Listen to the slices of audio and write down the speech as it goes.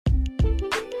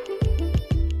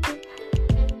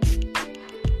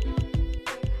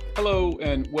Hello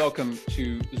and welcome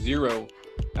to Zero,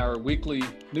 our weekly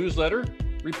newsletter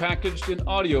repackaged in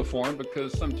audio form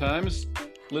because sometimes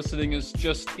listening is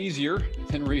just easier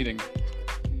than reading.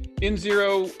 In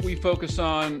Zero, we focus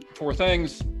on four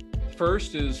things.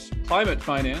 First is climate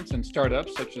finance and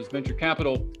startups such as venture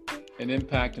capital and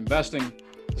impact investing.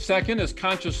 The second is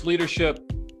conscious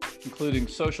leadership, including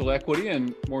social equity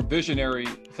and more visionary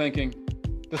thinking.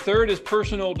 The third is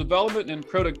personal development and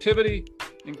productivity,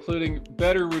 including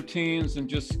better routines and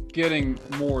just getting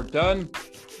more done.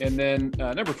 And then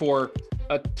number four,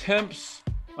 attempts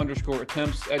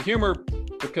at humor,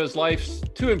 because life's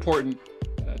too important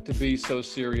to be so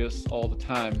serious all the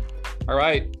time. All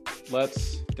right,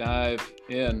 let's dive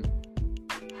in.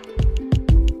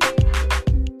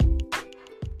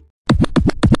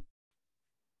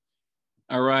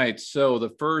 All right, so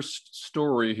the first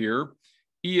story here,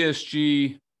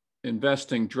 ESG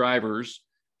investing drivers,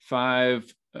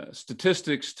 5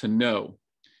 statistics to know.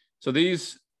 So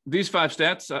these 5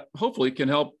 stats hopefully can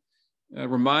help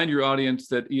remind your audience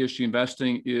that ESG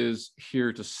investing is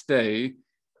here to stay,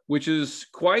 which is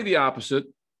quite the opposite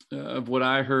of what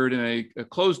I heard in a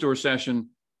closed door session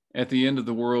at the end of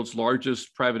the world's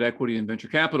largest private equity and venture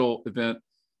capital event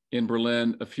in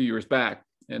Berlin a few years back.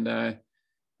 And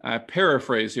I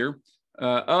paraphrase here,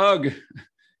 ugh,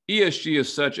 ESG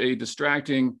is such a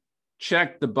distracting,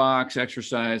 check the box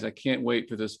exercise. I can't wait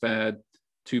for this fad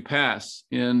to pass.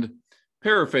 And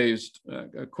paraphrased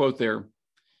a quote there.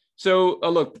 So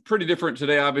look, pretty different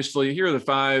today, obviously. Here are the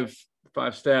five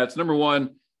stats. Number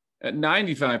one,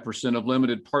 95% of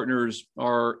limited partners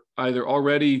are either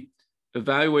already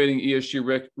evaluating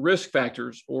ESG risk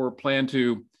factors or plan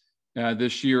to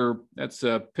this year. That's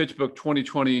PitchBook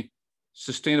 2020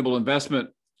 Sustainable Investment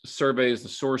Survey is the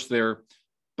source there.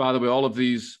 By the way, all of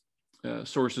these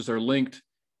sources are linked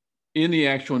in the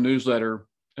actual newsletter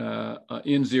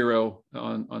in Zero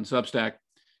on Substack.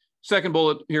 Second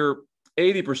bullet here,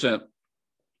 80%.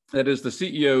 That is the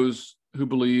CEOs who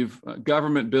believe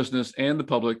government, business, and the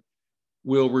public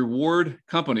will reward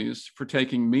companies for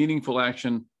taking meaningful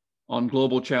action on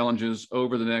global challenges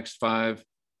over the next 5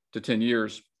 to 10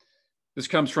 years. This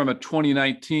comes from a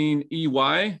 2019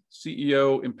 EY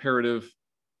CEO Imperative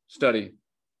study.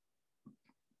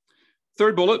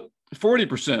 Third bullet,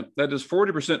 40%. That is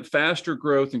 40% faster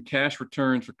growth in cash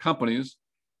returns for companies,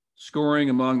 scoring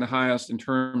among the highest in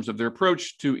terms of their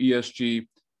approach to ESG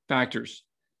factors.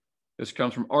 This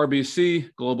comes from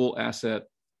RBC Global Asset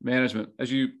Management.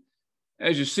 As you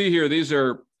see here, these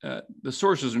are the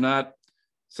sources are not,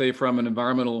 say, from an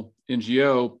environmental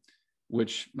NGO,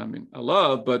 which I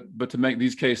love, but to make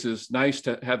these cases nice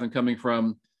to have them coming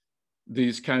from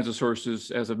these kinds of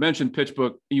sources, as I've mentioned,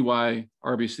 PitchBook, EY,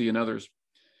 RBC, and others.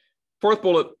 Fourth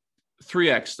bullet,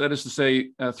 3X. That is to say,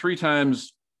 3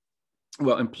 times,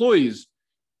 employees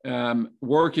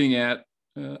working at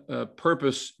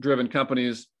purpose-driven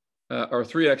companies are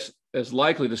 3X as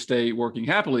likely to stay working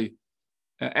happily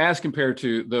as compared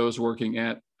to those working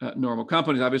at normal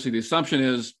companies. Obviously, the assumption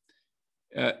is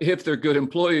if they're good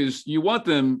employees, you want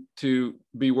them to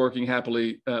be working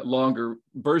happily longer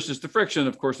versus the friction,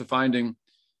 of course, of finding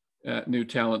new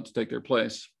talent to take their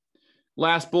place.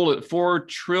 Last bullet, $4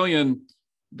 trillion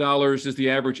is the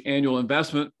average annual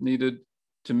investment needed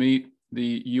to meet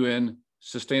the UN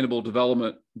Sustainable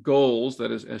Development Goals,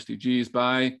 that is SDGs,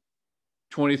 by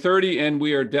 2030. And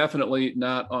we are definitely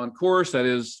not on course. That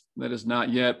is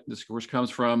not yet. This course comes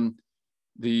from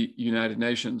the United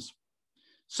Nations.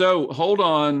 So hold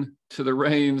on to the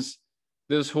reins.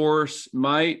 This horse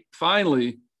might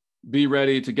finally be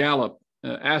ready to gallop.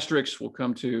 Asterisks, we'll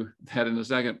come to that in a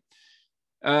second.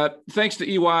 Thanks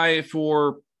to EY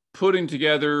for putting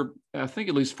together, I think,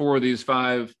 at least 4 of these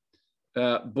 5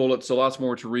 bullets, so lots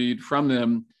more to read from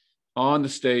them on the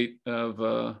state of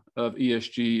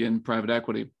ESG in private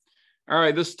equity. All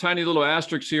right, this tiny little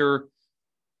asterisk here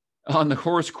on the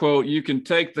horse quote, you can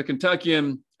take the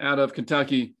Kentuckian out of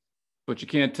Kentucky, but you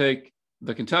can't take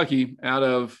the Kentucky out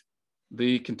of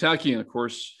the Kentuckian, of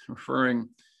course, referring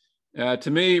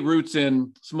to me, roots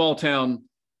in small town,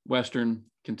 Western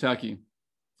Kentucky.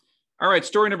 All right,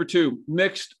 story number 2,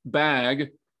 mixed bag,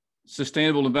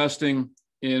 sustainable investing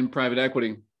in private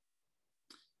equity.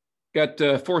 Got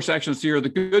 4 sections here. The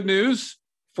good news,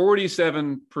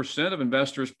 47% of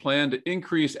investors plan to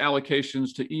increase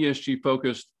allocations to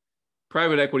ESG-focused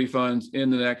private equity funds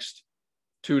in the next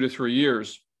 2 to 3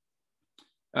 years.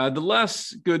 The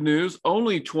less good news,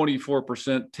 only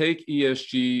 24% take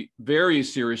ESG very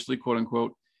seriously, quote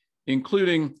unquote,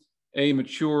 including a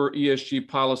mature ESG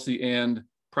policy and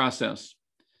process.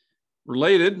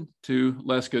 Related to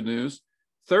less good news,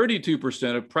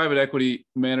 32% of private equity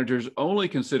managers only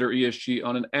consider ESG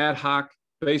on an ad hoc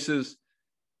basis,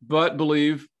 but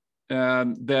believe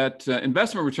that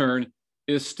investment return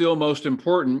is still most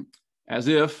important, as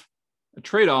if a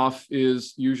trade-off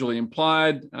is usually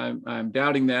implied. I'm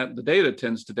doubting that. The data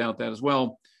tends to doubt that as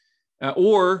well.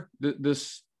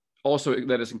 This also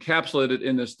that is encapsulated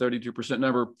in this 32%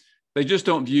 number. They just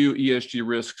don't view ESG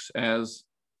risks as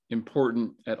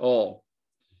important at all.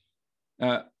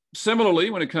 Similarly,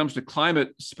 when it comes to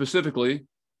climate specifically,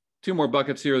 two more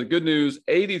buckets here. The good news,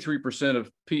 83%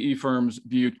 of PE firms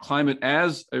viewed climate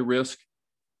as a risk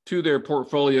to their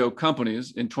portfolio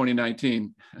companies in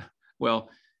 2019. Well,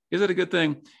 is it a good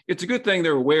thing? It's a good thing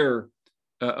they're aware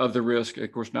of the risk.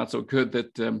 Of course, not so good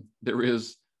that there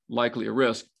is likely a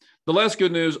risk. The less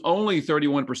good news, only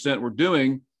 31% were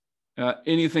doing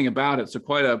anything about it. So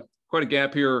quite a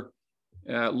gap here.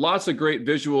 Lots of great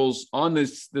visuals on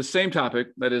this same topic,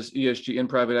 that is ESG in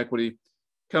private equity,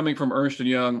 coming from Ernst &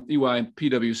 Young, EY, and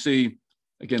PwC.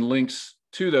 Again, links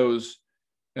to those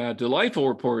delightful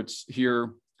reports here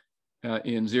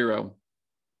in Zero.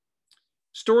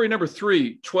 Story number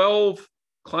 3, 12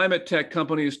 climate tech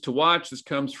companies to watch. This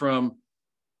comes from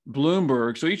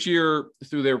Bloomberg. So each year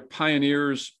through their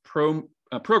Pioneers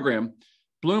program,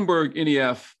 Bloomberg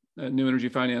NEF, New Energy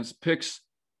Finance, picks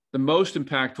the most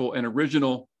impactful and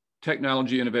original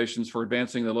technology innovations for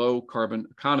advancing the low carbon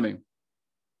economy.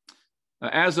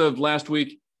 As of last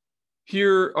week,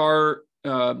 here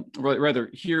is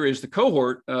the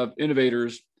cohort of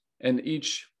innovators, and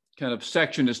each kind of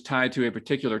section is tied to a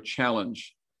particular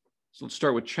challenge. So let's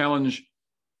start with challenge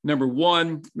number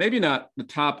 1, maybe not the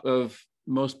top of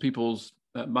most people's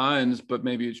minds, but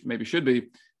maybe should be: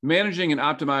 managing and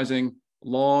optimizing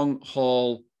long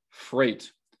haul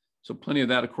freight. So plenty of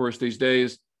that, of course, these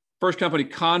days. First company,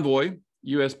 Convoy,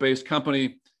 US-based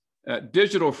company,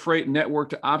 digital freight network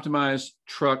to optimize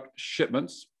truck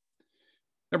shipments.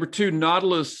 Number 2,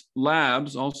 Nautilus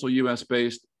Labs, also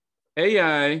US-based,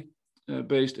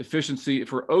 AI-based efficiency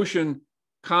for ocean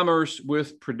commerce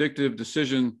with predictive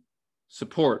decision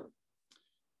support.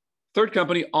 Third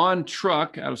company, On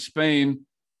Truck, out of Spain,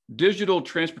 digital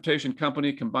transportation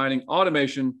company combining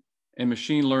automation and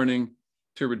machine learning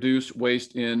to reduce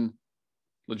waste in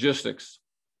logistics.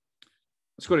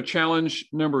 Let's go to challenge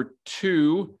number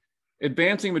 2,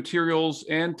 advancing materials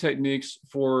and techniques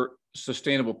for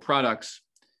sustainable products.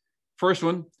 First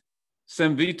one,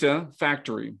 Cemvita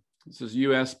Factory. This is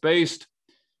US-based,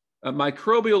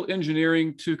 microbial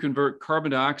engineering to convert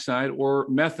carbon dioxide or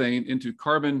methane into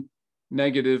carbon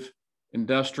negative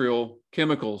industrial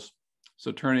chemicals.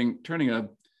 So turning a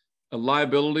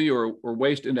liability or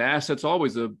waste into assets,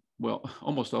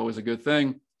 almost always a good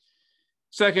thing.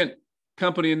 Second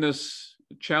company in this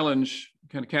challenge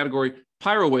kind of category,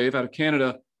 Pyrowave, out of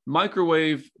Canada,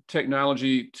 microwave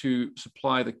technology to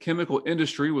supply the chemical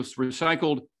industry with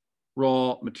recycled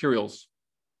raw materials.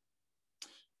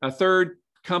 A third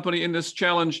company in this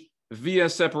challenge,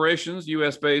 VS Separations,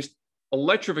 US-based,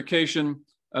 electrification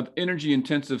of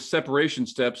energy-intensive separation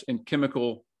steps in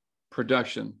chemical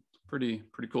production. Pretty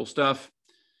cool stuff.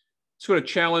 Let's go to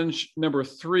challenge number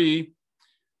 3,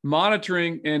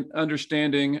 monitoring and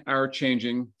understanding our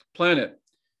changing planet.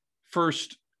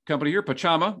 First company here,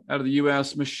 Pachama, out of the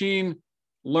US, machine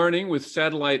learning with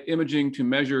satellite imaging to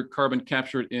measure carbon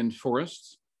captured in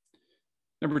forests.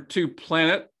 Number 2,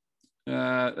 Planet,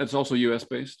 that's also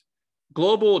US-based,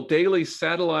 global daily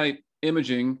satellite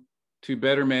imaging to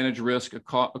better manage risk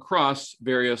across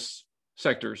various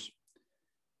sectors.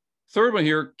 Third one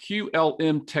here,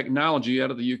 QLM Technology,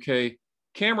 out of the UK,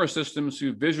 camera systems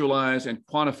to visualize and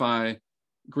quantify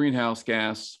greenhouse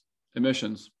gas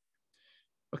emissions.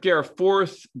 Okay, our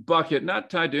fourth bucket, not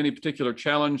tied to any particular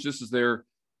challenge. This is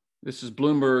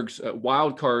Bloomberg's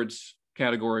wildcards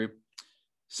category.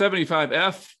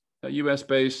 75F,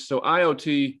 US-based, so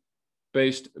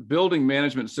IoT-based building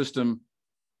management system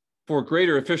for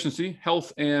greater efficiency,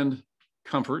 health, and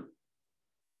comfort.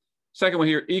 Second one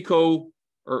here,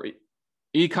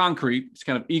 E-Concrete. It's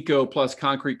kind of eco plus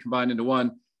concrete combined into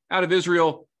one. Out of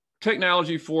Israel,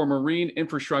 technology for marine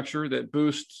infrastructure that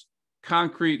boosts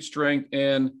concrete strength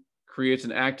and creates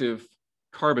an active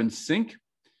carbon sink.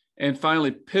 And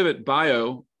finally, Pivot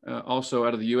Bio, also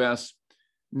out of the US,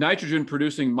 nitrogen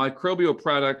producing microbial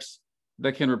products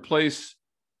that can replace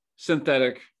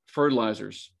synthetic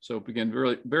fertilizers. So again,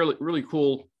 really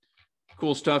cool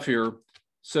stuff here.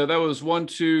 So that was 1,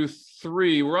 2,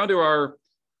 3. We're on to our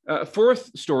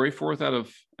fourth out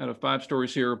of 5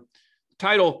 stories here.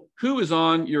 Title, who is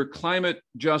on your climate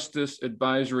justice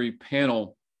advisory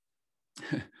panel?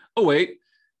 Oh, wait,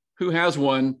 who has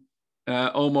one?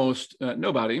 Almost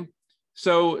nobody.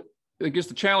 So I guess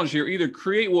the challenge here, either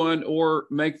create one or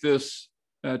make this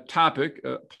topic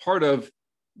part of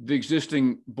the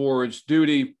existing board's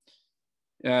duty.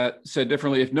 Said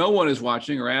differently, if no one is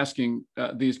watching or asking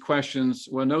these questions,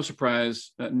 well, no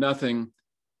surprise, nothing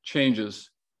changes.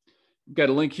 We've got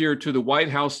a link here to the White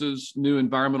House's new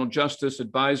Environmental Justice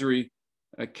Advisory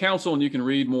Council, and you can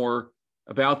read more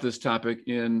about this topic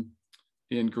in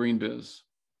GreenBiz.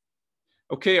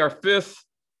 Okay, our fifth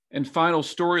and final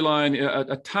storyline,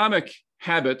 Atomic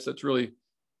Habits, that's really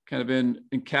kind of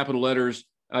in capital letters,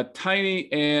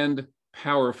 tiny and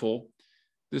powerful.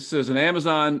 This is an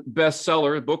Amazon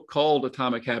bestseller, a book called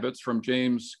Atomic Habits from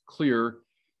James Clear.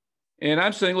 And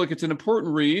I'm saying, look, it's an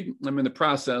important read. I'm in the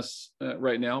process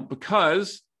right now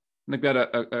because, and I've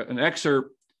got an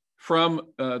excerpt from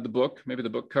the book, maybe the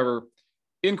book cover,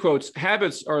 in quotes,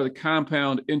 habits are the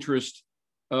compound interest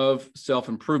of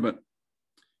self-improvement.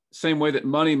 Same way that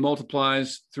money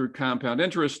multiplies through compound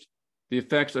interest, the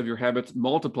effects of your habits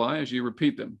multiply as you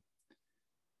repeat them.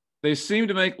 They seem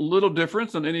to make little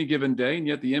difference on any given day, and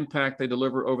yet the impact they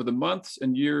deliver over the months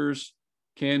and years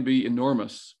can be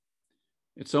enormous.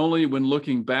 It's only when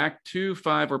looking back 2,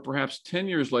 5, or perhaps 10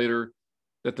 years later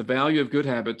that the value of good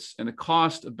habits and the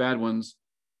cost of bad ones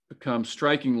become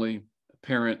strikingly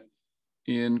apparent,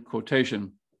 in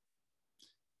quotation.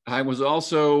 I was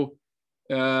also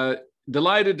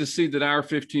delighted to see that our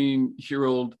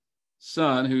 15-year-old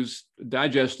son, who's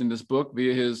digesting this book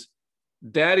via his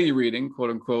daddy reading, quote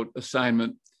unquote,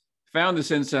 assignment, found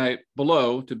this insight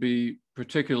below to be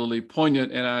particularly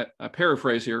poignant. And I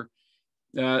paraphrase here.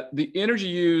 The energy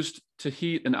used to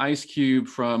heat an ice cube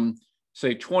from,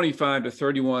 say, 25 to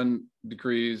 31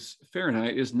 degrees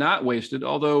Fahrenheit is not wasted,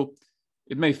 although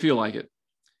it may feel like it.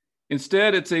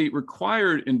 Instead, it's a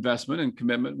required investment and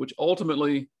commitment, which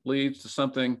ultimately leads to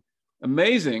something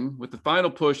amazing with the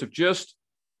final push of just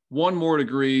one more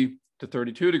degree to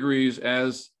 32 degrees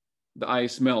as the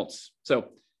ice melts. So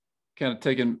kind of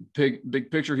taking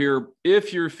big picture here,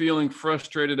 if you're feeling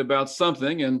frustrated about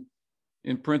something, and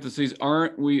in parentheses,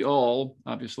 aren't we all,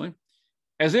 obviously,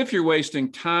 as if you're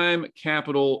wasting time,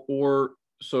 capital, or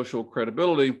social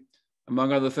credibility,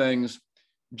 among other things,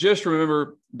 just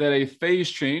remember that a phase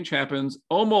change happens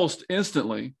almost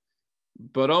instantly,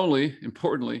 but only,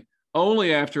 importantly,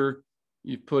 only after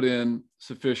you've put in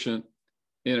sufficient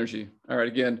energy. All right,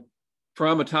 again,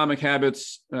 from Atomic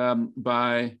Habits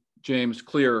by James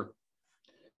Clear.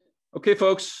 Okay,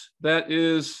 folks, that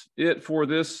is it for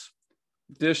this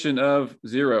edition of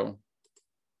Zero.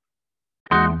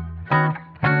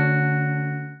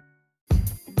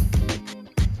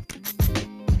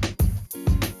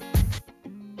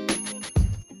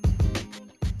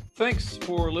 Thanks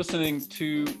for listening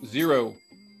to Zero.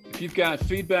 If you've got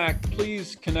feedback,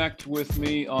 please connect with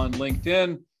me on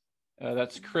LinkedIn.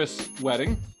 That's Chris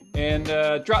Wedding. And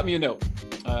drop me a note.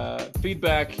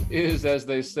 Feedback is, as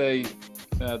they say,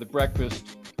 the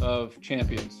breakfast of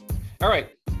champions. All right.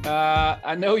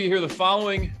 I know you hear the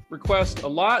following request a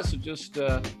lot, so just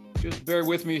bear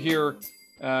with me here.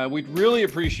 We'd really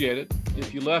appreciate it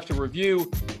if you left a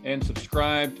review and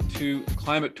subscribed to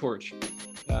Climate Torch.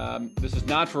 This is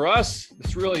not for us.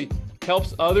 This really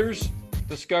helps others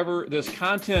discover this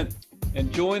content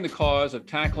and join the cause of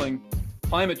tackling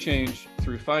climate change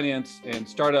through finance and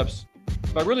startups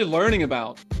by really learning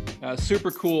about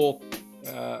super cool,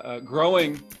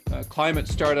 growing climate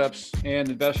startups and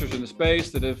investors in the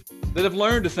space that have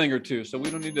learned a thing or two. So we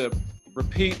don't need to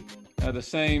repeat the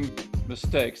same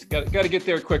mistakes. Got to get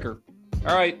there quicker.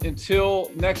 All right,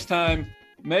 until next time,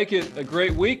 make it a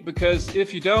great week, because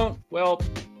if you don't, well,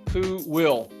 who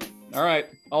will? All right,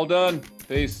 all done.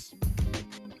 Peace.